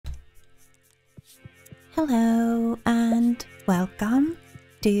Hello and welcome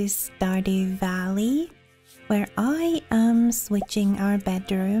to Stardew Valley, where I am switching our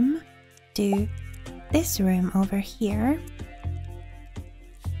bedroom to this room over here.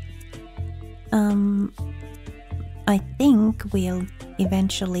 I think we'll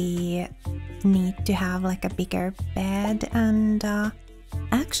eventually need to have like a bigger bed, and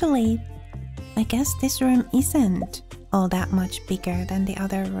actually I guess this room isn't all that much bigger than the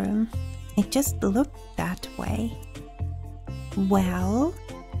other room. It just looked that way. Well,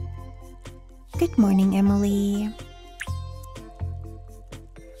 good morning, Emily.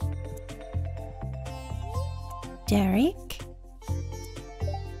 Derek?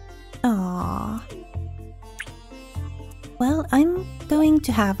 Aww. Well, I'm going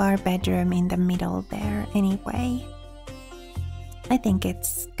to have our bedroom in the middle there anyway. I think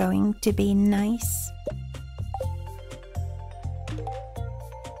it's going to be nice.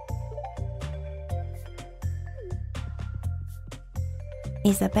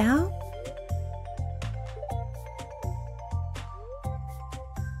 Isabel?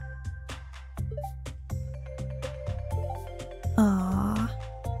 Aww.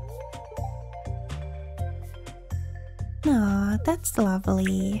 Aw, that's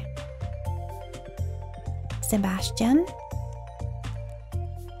lovely. Sebastian?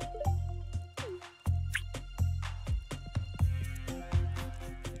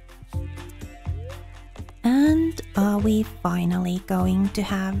 And are we finally going to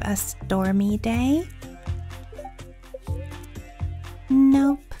have a stormy day?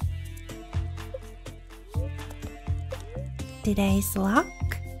 Nope. Today's luck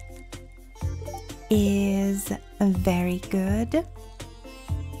is very good.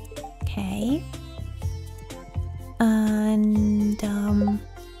 Okay. And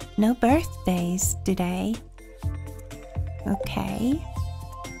no birthdays today. Okay.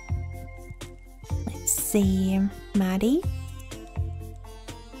 Let's see, Maddie.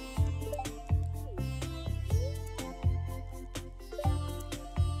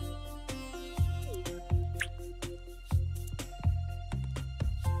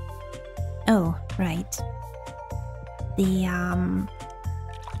 Oh, right. The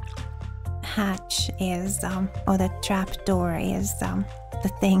hatch is or the trapdoor is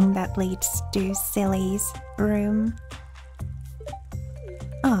the thing that leads to Silly's room.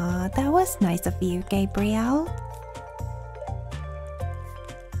 Aw, that was nice of you, Gabrielle.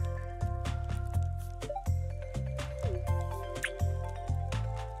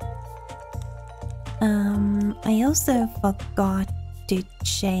 I also forgot to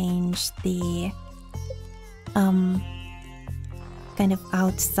change the kind of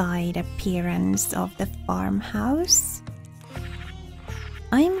outside appearance of the farmhouse.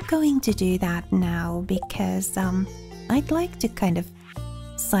 I'm going to do that now because I'd like to kind of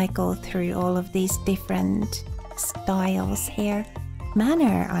cycle through all of these different styles here.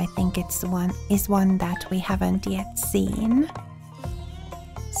 Manor, I think is one that we haven't yet seen.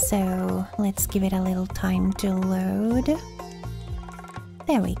 So let's give it a little time to load.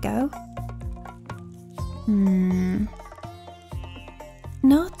 There we go.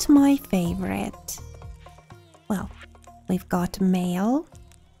 Not my favorite. Well, we've got mail.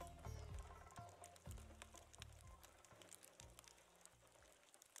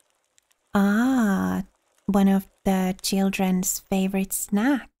 Ah, one of the children's favorite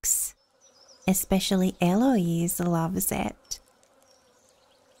snacks. Especially Eloise loves it.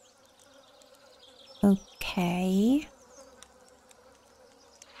 Okay.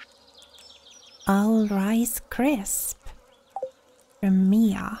 Owl Rice Crisp from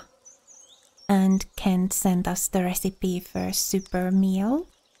Mia. And Kent sent us the recipe for super meal.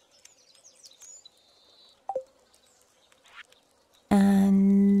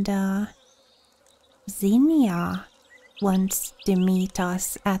 And Zinnia wants to meet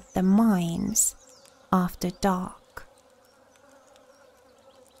us at the mines after dark.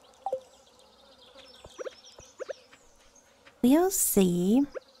 We'll see.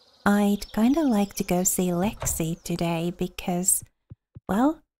 I'd kind of like to go see Lexi today because,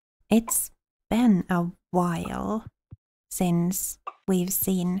 well, it's been a while since we've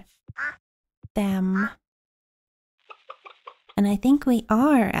seen them. And I think we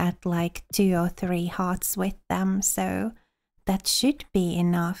are at like 2 or 3 hearts with them, so that should be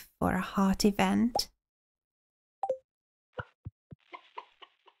enough for a heart event.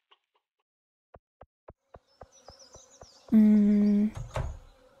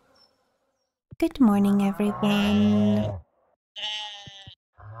 Good morning, everyone.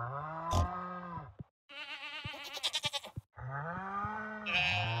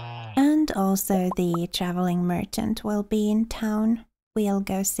 And also the traveling merchant will be in town. We'll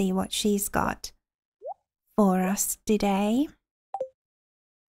go see what she's got. for us today.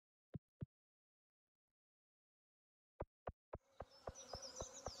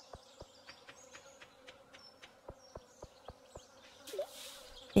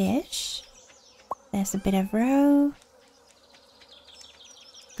 Fish. There's a bit of roe.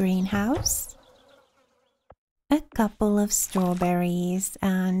 Greenhouse. A couple of strawberries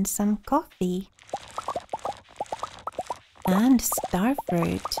and some coffee. And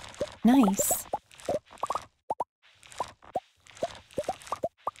starfruit. Nice.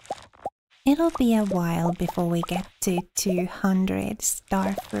 It'll be a while before we get to 200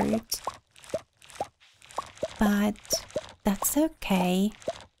 starfruit. But that's okay.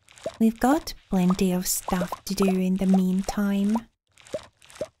 We've got plenty of stuff to do in the meantime.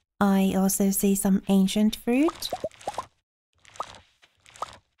 I also see some ancient fruit.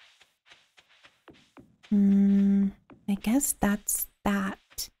 I guess that's that.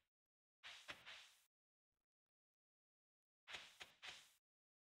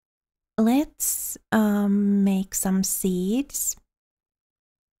 Let's make some seeds.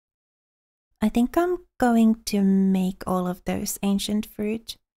 I think I'm going to make all of those ancient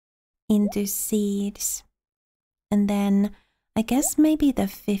fruit into seeds. And then I guess maybe the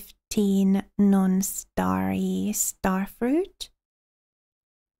 15 non-starry starfruit.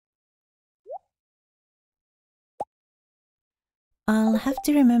 I'll have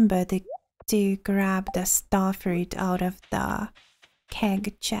to remember to grab the starfruit out of the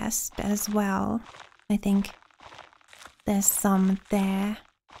keg chest as well. I think there's some there.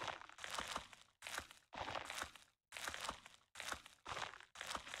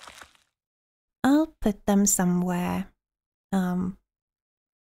 I'll put them somewhere.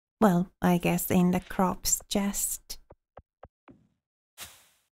 Well, I guess in the crops chest.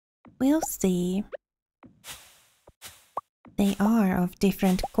 We'll see. They are of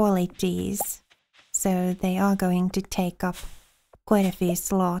different qualities, so they are going to take up quite a few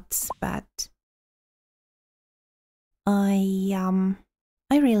slots, but I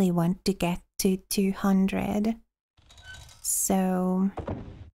really want to get to 200. So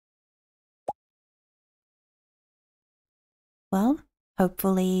well,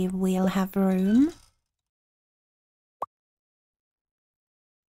 hopefully we'll have room.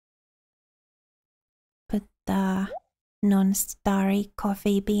 Put the non-starry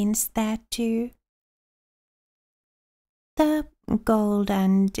coffee beans there too. The gold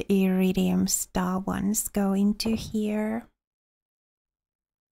and iridium star ones go into here.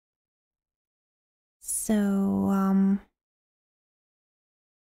 So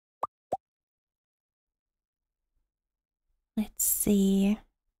let's see.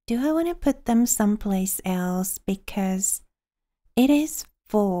 Do I want to put them someplace else because it is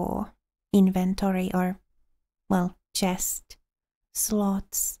 4 inventory or, well, chest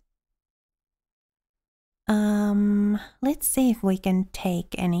slots. Let's see if we can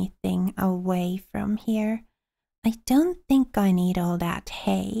take anything away from here. I don't think I need all that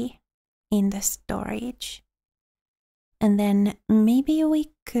hay in the storage. And then maybe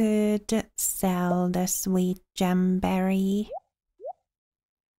we could sell the sweet gemberry.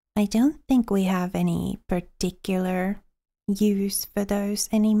 I don't think we have any particular use for those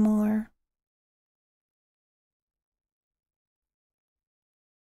anymore.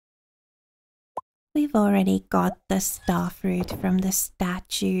 We've already got the starfruit from the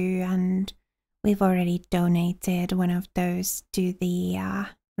statue, and we've already donated one of those to the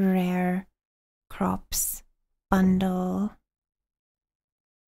rare crops bundle.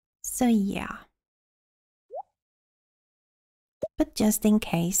 So yeah. But just in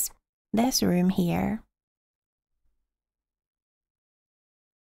case, there's room here.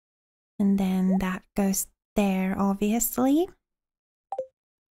 And then that goes there, obviously.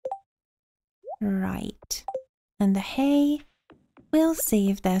 Right. And the hay, we'll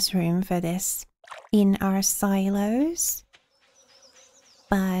see if there's room for this in our silos.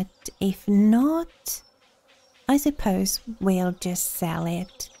 But if not, I suppose we'll just sell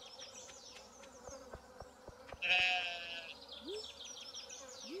it.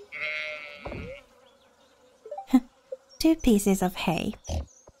 Two pieces of hay.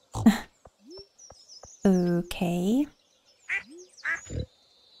 Okay.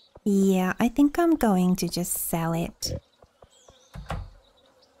 Yeah, I think I'm going to just sell it.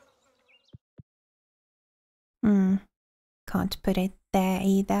 Can't put it there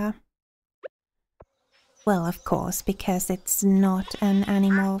either. Well, of course, because it's not an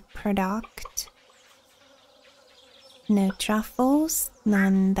animal product. No truffles,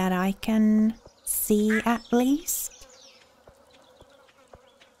 none that I can see at least.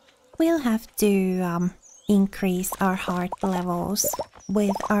 We'll have to increase our heart levels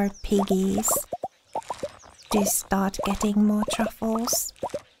with our piggies. to start getting more truffles.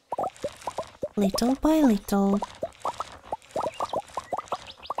 Little by little.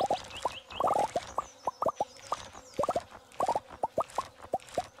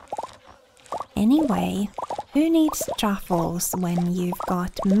 Anyway, who needs truffles when you've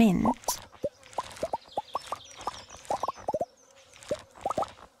got mint?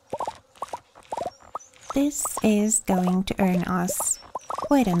 This is going to earn us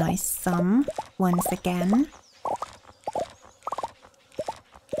quite a nice sum once again.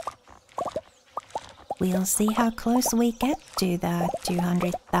 We'll see how close we get to the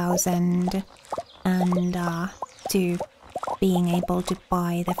 200,000 and to being able to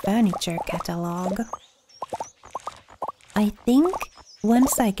buy the furniture catalog. I think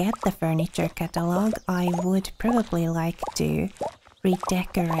once I get the furniture catalog, I would probably like to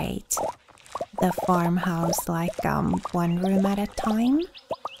redecorate the farmhouse like one room at a time.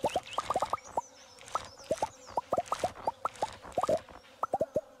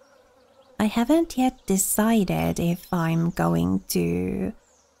 I haven't yet decided if I'm going to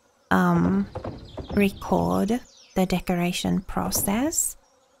record the decoration process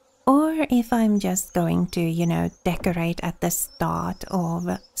or if I'm just going to, you know, decorate at the start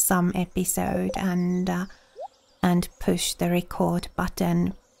of some episode and push the record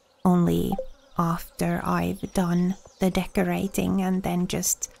button only after I've done the decorating and then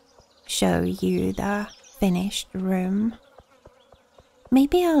just show you the finished room.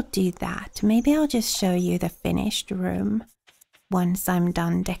 Maybe I'll do that. Maybe I'll just show you the finished room once I'm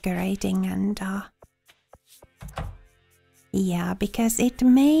done decorating and yeah, because it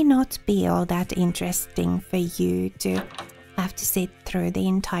may not be all that interesting for you to have to sit through the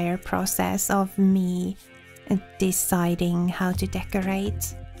entire process of me deciding how to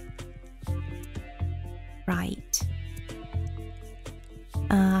decorate. Right.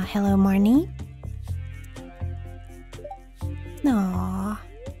 Hello, Marnie. Aww.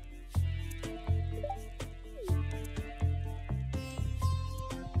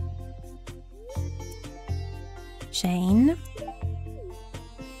 Shane.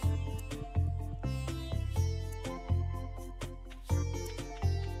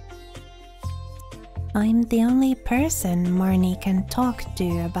 I'm the only person Marnie can talk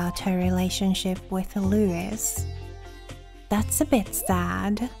to about her relationship with Lewis. That's a bit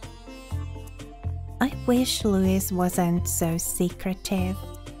sad. I wish Lewis wasn't so secretive.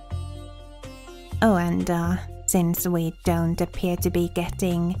 Oh, and since we don't appear to be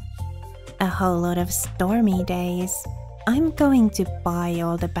getting a whole lot of stormy days, I'm going to buy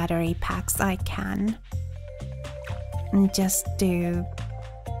all the battery packs I can. Just to,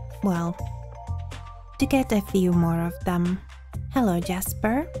 well, to get a few more of them. Hello,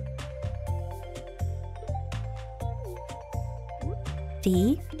 Jasper.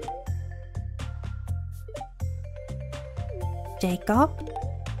 T. Jacob.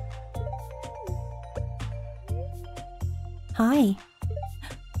 Hi.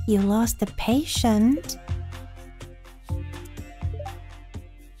 You lost a patient?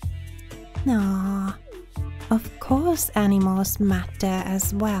 Aww. Of course animals matter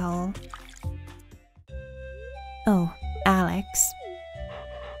as well. Oh, Alex.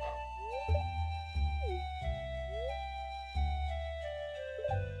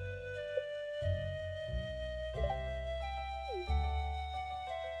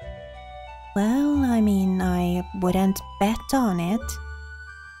 Well, I mean, I wouldn't bet on it.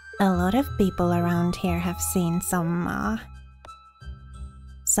 A lot of people around here have seen some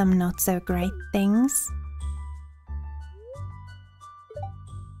not so great things.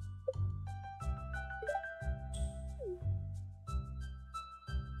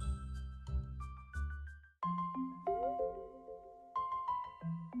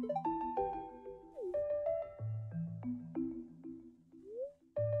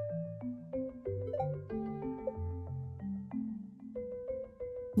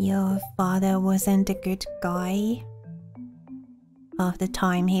 Your father wasn't a good guy. Half the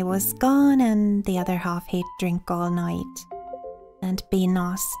time he was gone and the other half he'd drink all night and be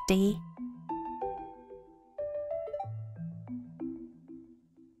nasty.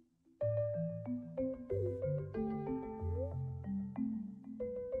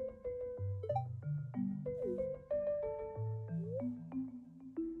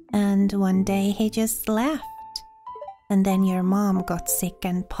 And one day he just left. And then your mom got sick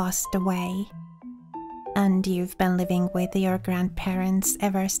and passed away. And you've been living with your grandparents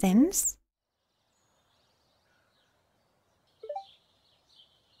ever since?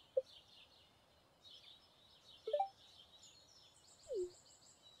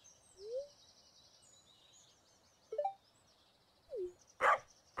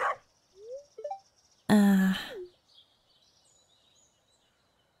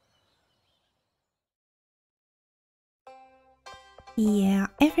 Yeah,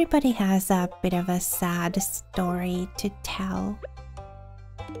 everybody has a bit of a sad story to tell.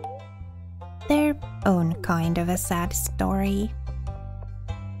 Their own kind of a sad story.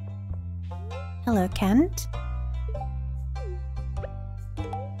 Hello, Kent.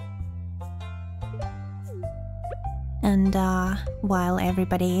 And while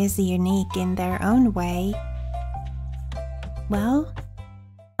everybody is unique in their own way, well,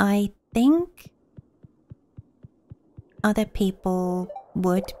 I think other people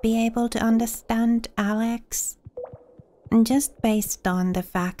would be able to understand Alex, just based on the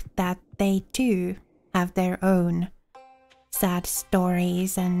fact that they too have their own sad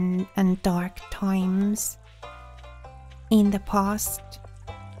stories and dark times in the past.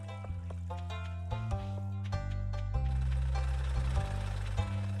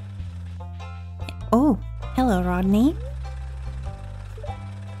 Oh, hello, Rodney.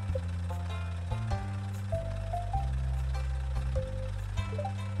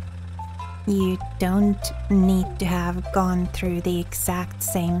 You don't need to have gone through the exact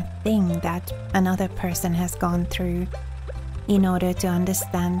same thing that another person has gone through in order to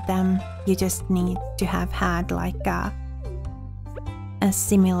understand them. You just need to have had like a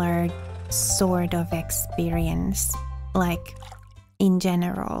similar sort of experience, like in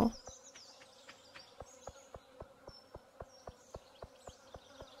general.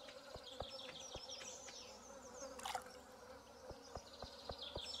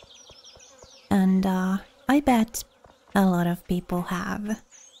 And I bet a lot of people have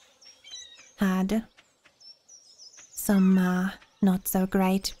had some not so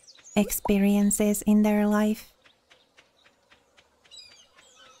great experiences in their life.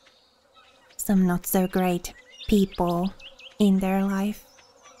 Some not so great people in their life.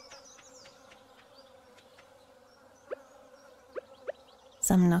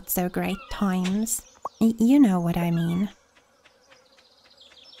 Some not so great times. You know what I mean.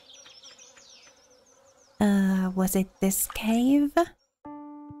 Was it this cave?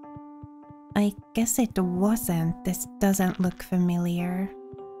 I guess it wasn't. This doesn't look familiar.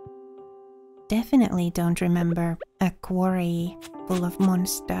 Definitely don't remember a quarry full of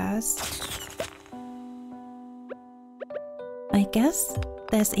monsters. I guess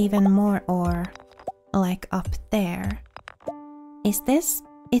there's even more ore, like up there. Is this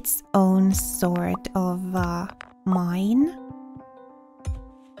its own sort of mine?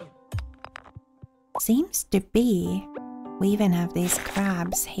 Seems to be. We even have these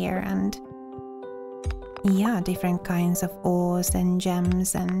crabs here and yeah, different kinds of ores and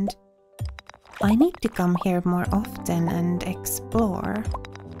gems, and I need to come here more often and explore.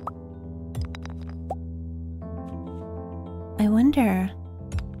 I wonder,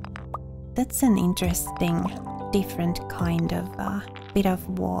 that's an interesting, different kind of bit of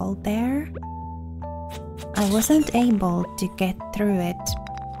wall there. I wasn't able to get through it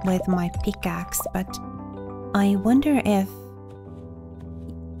with my pickaxe, but I wonder if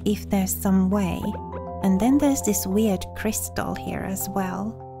there's some way. And then there's this weird crystal here as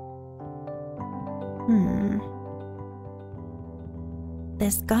well.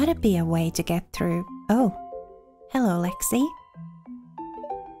 There's gotta be a way to get through. Oh, hello, Lexi.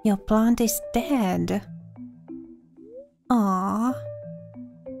 Your plant is dead. Aww.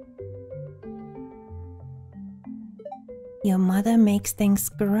 Your mother makes things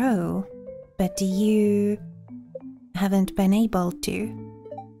grow, but you haven't been able to.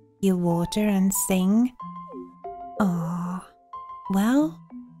 You water and sing. Aww. Well,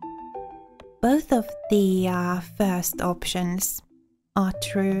 both of the first options are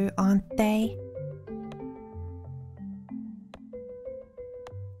true, aren't they?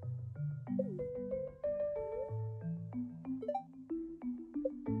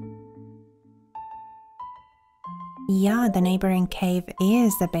 Yeah, the neighboring cave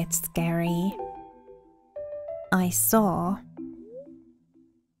is a bit scary. I saw.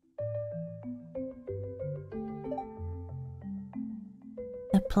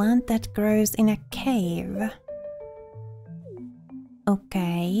 A plant that grows in a cave.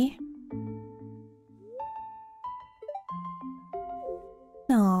 Okay.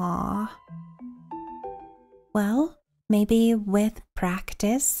 Aww. Well, maybe with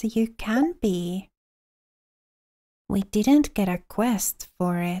practice you can be. We didn't get a quest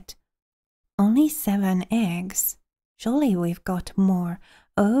for it. Only 7 eggs. Surely we've got more.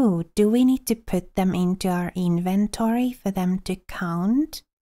 Oh, do we need to put them into our inventory for them to count?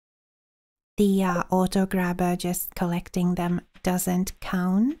 The auto grabber just collecting them doesn't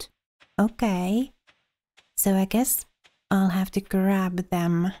count? Okay. So I guess I'll have to grab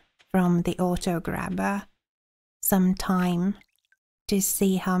them from the auto grabber some time to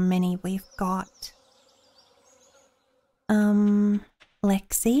see how many we've got.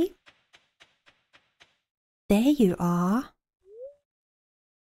 Lexi? There you are.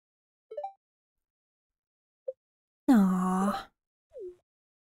 Aww.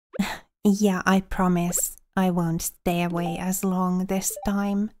 Yeah, I promise I won't stay away as long this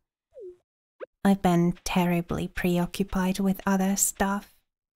time. I've been terribly preoccupied with other stuff.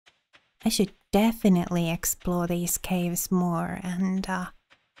 I should definitely explore these caves more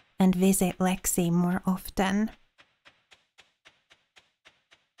and visit Lexi more often.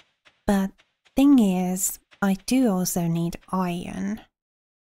 But thing is, I do also need iron.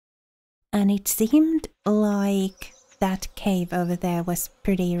 And it seemed like that cave over there was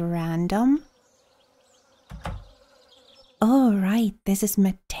pretty random. Oh right, this is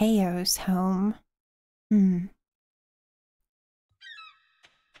Mateo's home.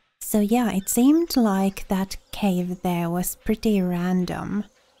 So yeah, it seemed like that cave there was pretty random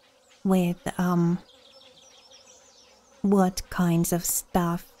with what kinds of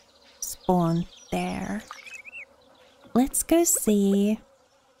stuff spawned there. Let's go see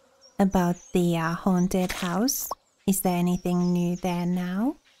about the haunted house. Is there anything new there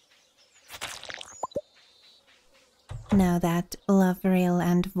now? Now that Lovril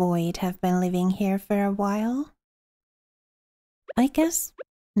and Void have been living here for a while? I guess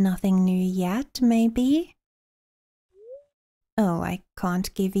nothing new yet, maybe? Oh, I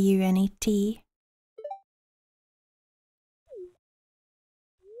can't give you any tea.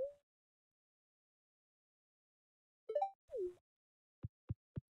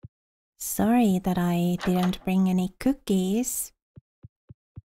 Sorry that I didn't bring any cookies.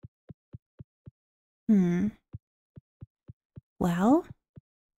 Well,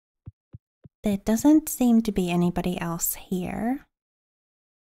 there doesn't seem to be anybody else here.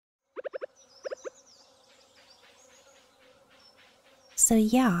 So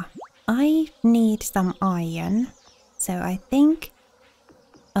yeah, I need some iron. So I think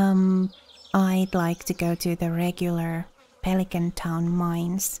I'd like to go to the regular Pelican Town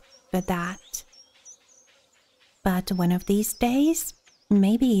mines for that. But one of these days,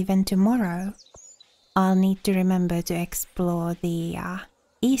 maybe even tomorrow, I'll need to remember to explore the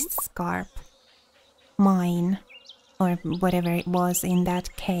East Scarp mine, or whatever it was in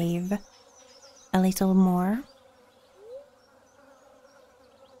that cave, a little more.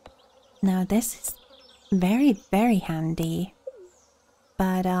 Now this is very, very handy,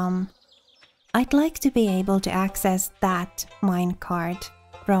 but I'd like to be able to access that minecart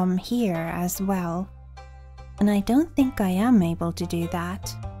from here as well, and I don't think I am able to do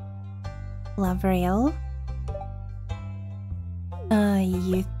that. Lovril?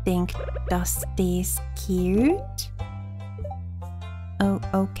 You think Dusty's cute? Oh,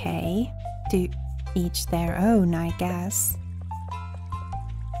 okay. To each their own, I guess.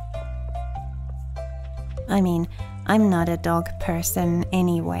 I mean, I'm not a dog person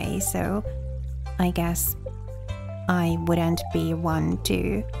anyway, so I guess I wouldn't be one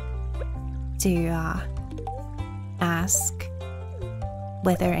to ask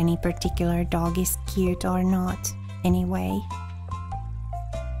whether any particular dog is cute or not anyway.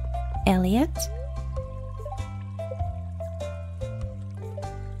 Elliot?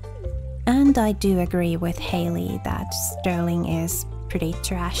 And I do agree with Haley that Sterling is pretty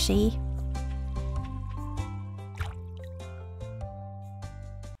trashy.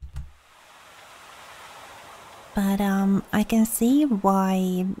 But I can see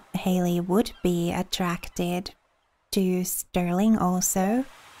why Haley would be attracted to Sterling also.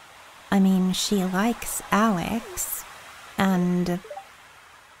 I mean, she likes Alex, and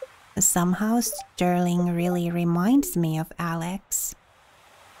somehow Sterling really reminds me of Alex.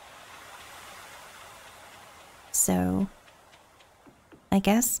 So, I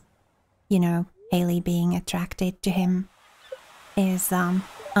guess, you know, Haley being attracted to him is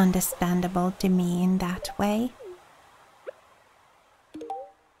understandable to me in that way.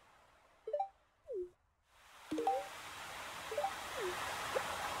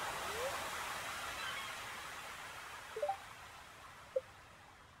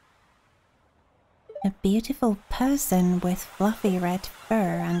 A beautiful person with fluffy red fur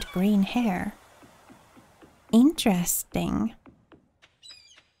and green hair. Interesting.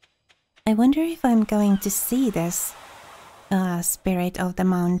 I wonder if I'm going to see this spirit of the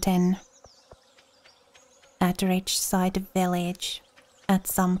mountain at Ridgeside Village at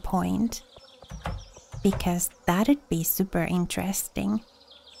some point, because that'd be super interesting.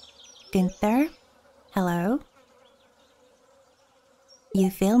 Gunther, hello? You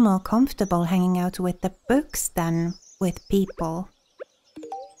feel more comfortable hanging out with the books than with people.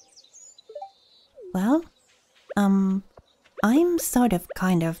 Well, I'm sort of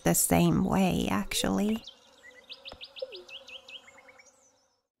kind of the same way, actually.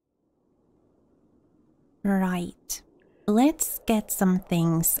 Right. Let's get some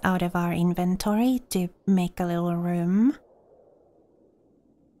things out of our inventory to make a little room.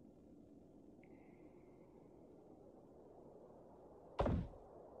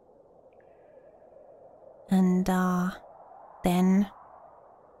 And then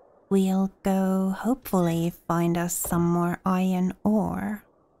we'll go hopefully find us some more iron ore.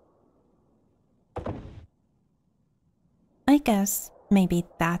 I guess maybe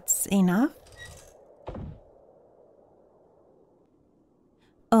that's enough.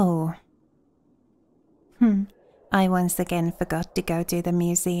 Oh. I once again forgot to go to the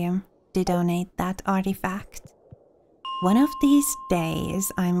museum to donate that artifact. One of these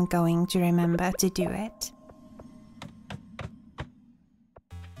days I'm going to remember to do it.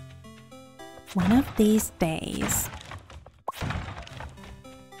 One of these days.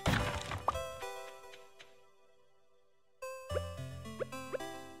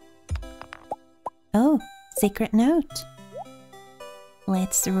 Oh, secret note.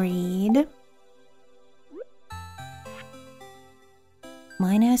 Let's read.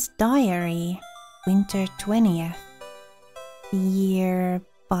 Miner's Diary, Winter 20th, year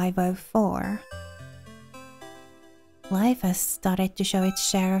 504. Life has started to show its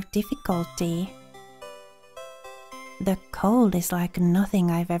share of difficulty. The cold is like nothing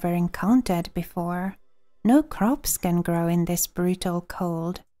I've ever encountered before. No crops can grow in this brutal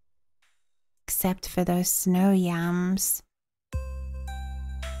cold, except for those snow yams.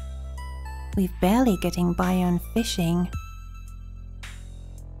 We're barely getting by on fishing.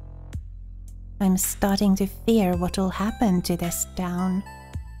 I'm starting to fear what'll happen to this town.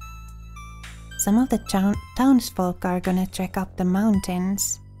 Some of the townsfolk are gonna trek up the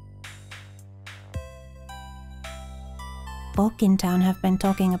mountains. Folk in town have been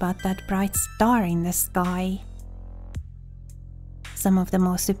talking about that bright star in the sky. Some of the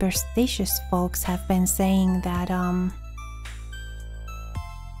more superstitious folks have been saying that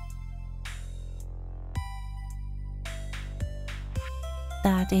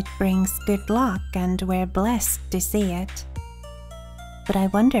it brings good luck and we're blessed to see it. But I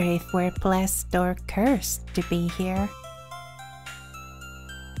wonder if we're blessed or cursed to be here.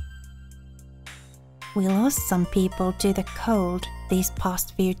 We lost some people to the cold these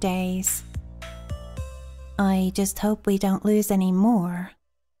past few days. I just hope we don't lose any more.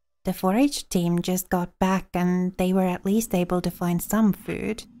 The forage team just got back and they were at least able to find some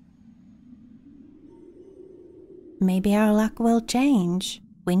food. Maybe our luck will change.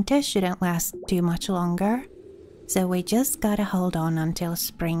 Winter shouldn't last too much longer, so we just gotta hold on until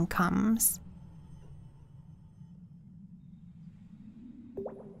spring comes.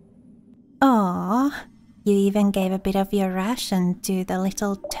 Aw, you even gave a bit of your ration to the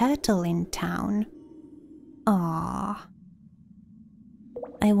little turtle in town. Aw.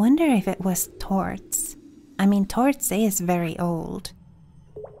 I wonder if it was Torts. I mean, Torts is very old.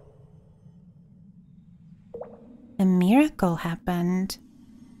 A miracle happened.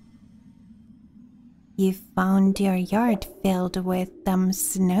 You found your yard filled with them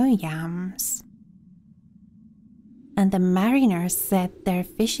snow yams. And the mariners said their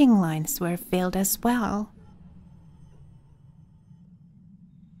fishing lines were filled as well.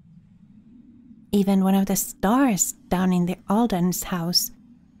 Even one of the stars down in the Alden's house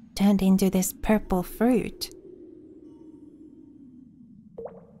turned into this purple fruit.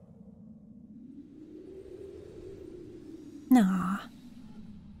 Nah,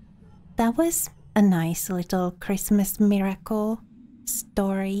 that was a nice little Christmas miracle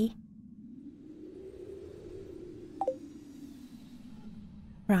story.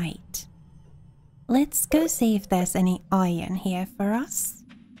 Right, let's go see if there's any iron here for us.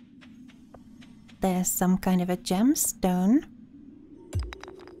 There's some kind of a gemstone.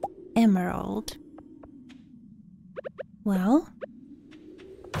 Emerald. Well,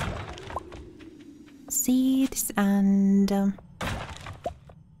 seeds and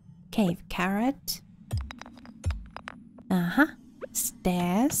cave carrot.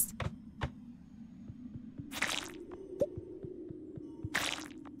 Stairs.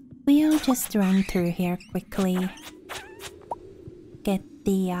 We'll just run through here quickly. Get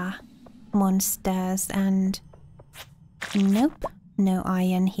the monsters and... Nope, no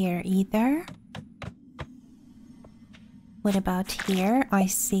iron here either. What about here? I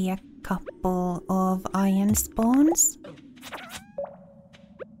see a couple of iron spawns.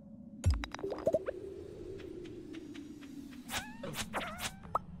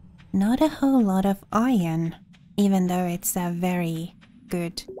 Not a whole lot of iron, even though it's a very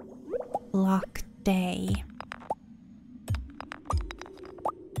good block day.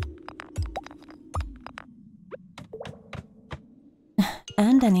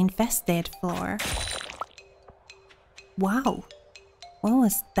 And an infested floor. Wow, what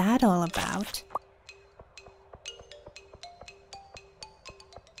was that all about?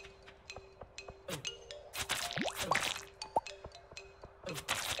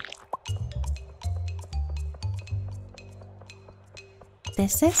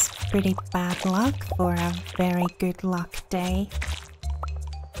 This is pretty bad luck for a very good luck day.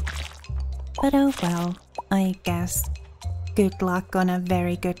 But oh well, I guess good luck on a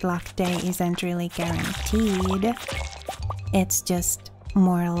very good luck day isn't really guaranteed. It's just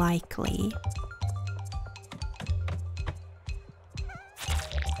more likely.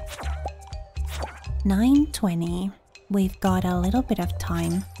 $9.20. We've got a little bit of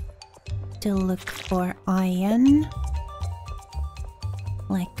time to look for iron.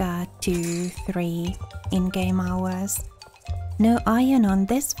 Like 2-3 in-game hours. No iron on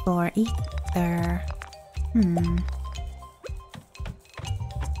this floor either.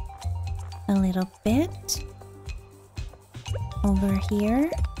 A little bit over here.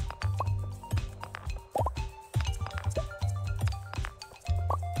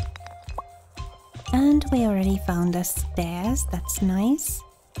 And we already found the stairs, that's nice.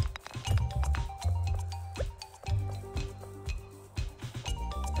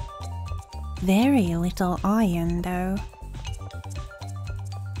 Very little iron though.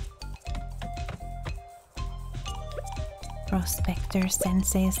 Prospector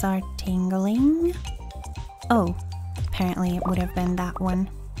senses are tingling. Oh, apparently it would have been that one.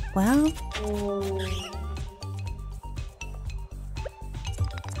 Well...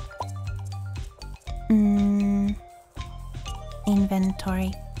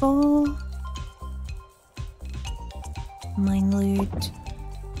 Inventory full. Mine loot.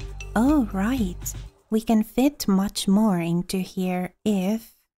 Oh, right. We can fit much more into here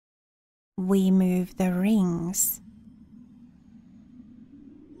if we move the rings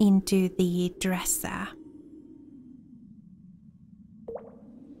into the dresser.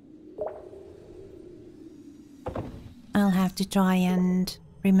 I'll have to try and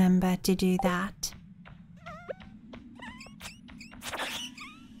remember to do that.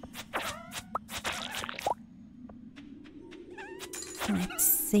 Let's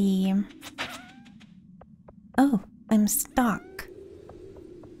see. Oh, I'm stuck.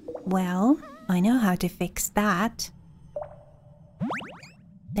 Well, I know how to fix that.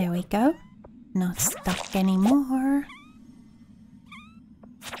 There we go. Not stuck anymore.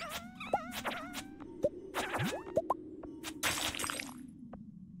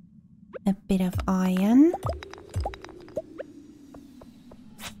 A bit of iron.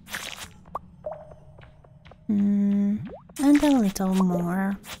 And a little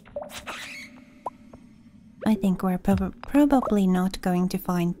more. I think we're probably not going to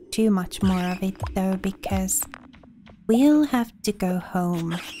find too much more of it though, because we'll have to go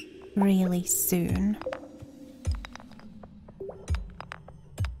home really soon.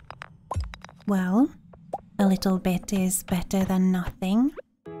 Well, a little bit is better than nothing.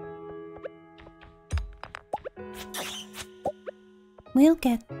 We'll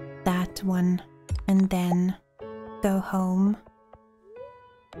get that one and then go home.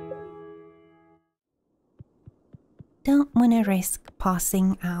 Don't want to risk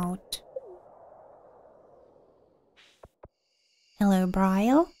passing out. Hello,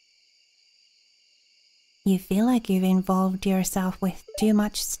 Bryle. You feel like you've involved yourself with too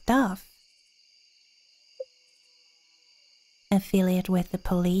much stuff. Affiliate with the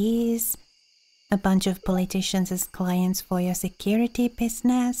police, a bunch of politicians as clients for your security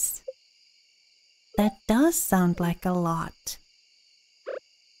business. That does sound like a lot.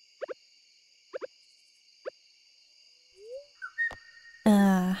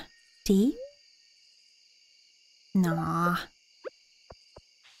 Tea? Nah.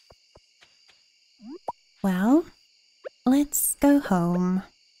 Well, let's go home.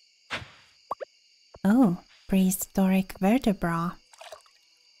 Oh, prehistoric vertebra.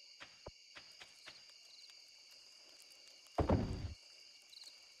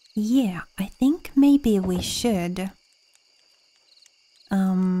 Yeah, I think maybe we should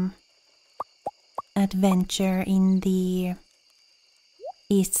adventure in the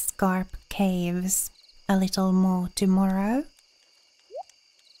East Scarp caves a little more tomorrow.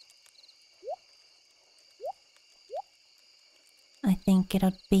 I think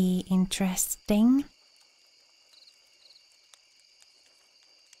it'll be interesting.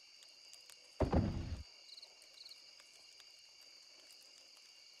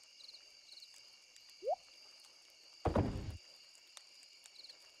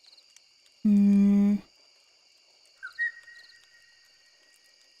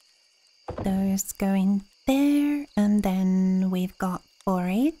 Those go in there, and then we've got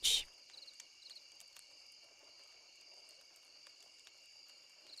forage.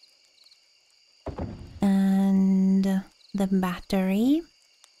 And the battery.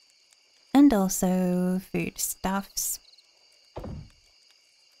 And also foodstuffs.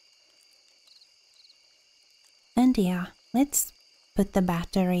 And yeah, let's put the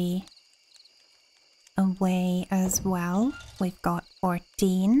battery away as well. We've got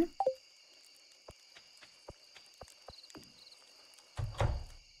 14.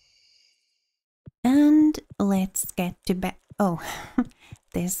 And let's get to bed. Oh,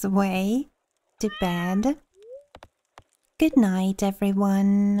 this way to bed. Good night,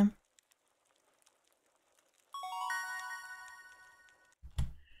 everyone.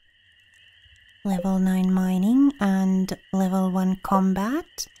 Level 9 mining and level 1 combat.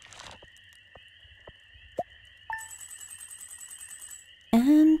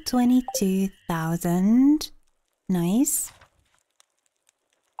 And 22,000. Nice.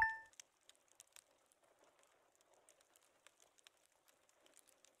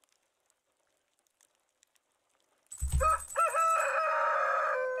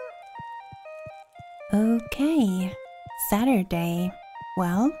 Okay, Saturday.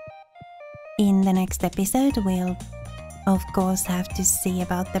 Well, in the next episode we'll of course have to see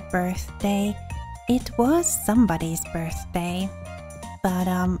about the birthday. It was somebody's birthday, but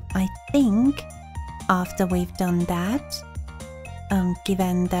I think after we've done that,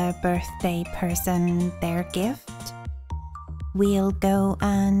 given the birthday person their gift, we'll go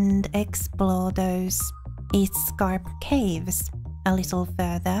and explore those East Scarp caves a little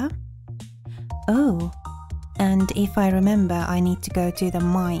further. Oh, and if I remember, I need to go to the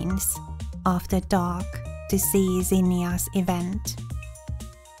mines after dark to see Zinnia's event.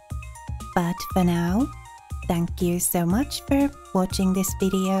 But for now, thank you so much for watching this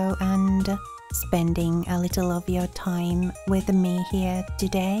video and spending a little of your time with me here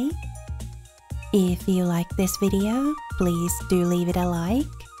today. If you like this video, please do leave it a like.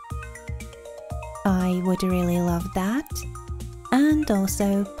 I would really love that. And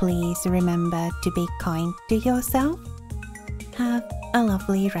also, please remember to be kind to yourself. Have a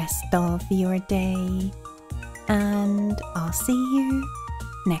lovely rest of your day. And I'll see you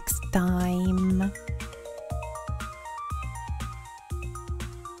next time.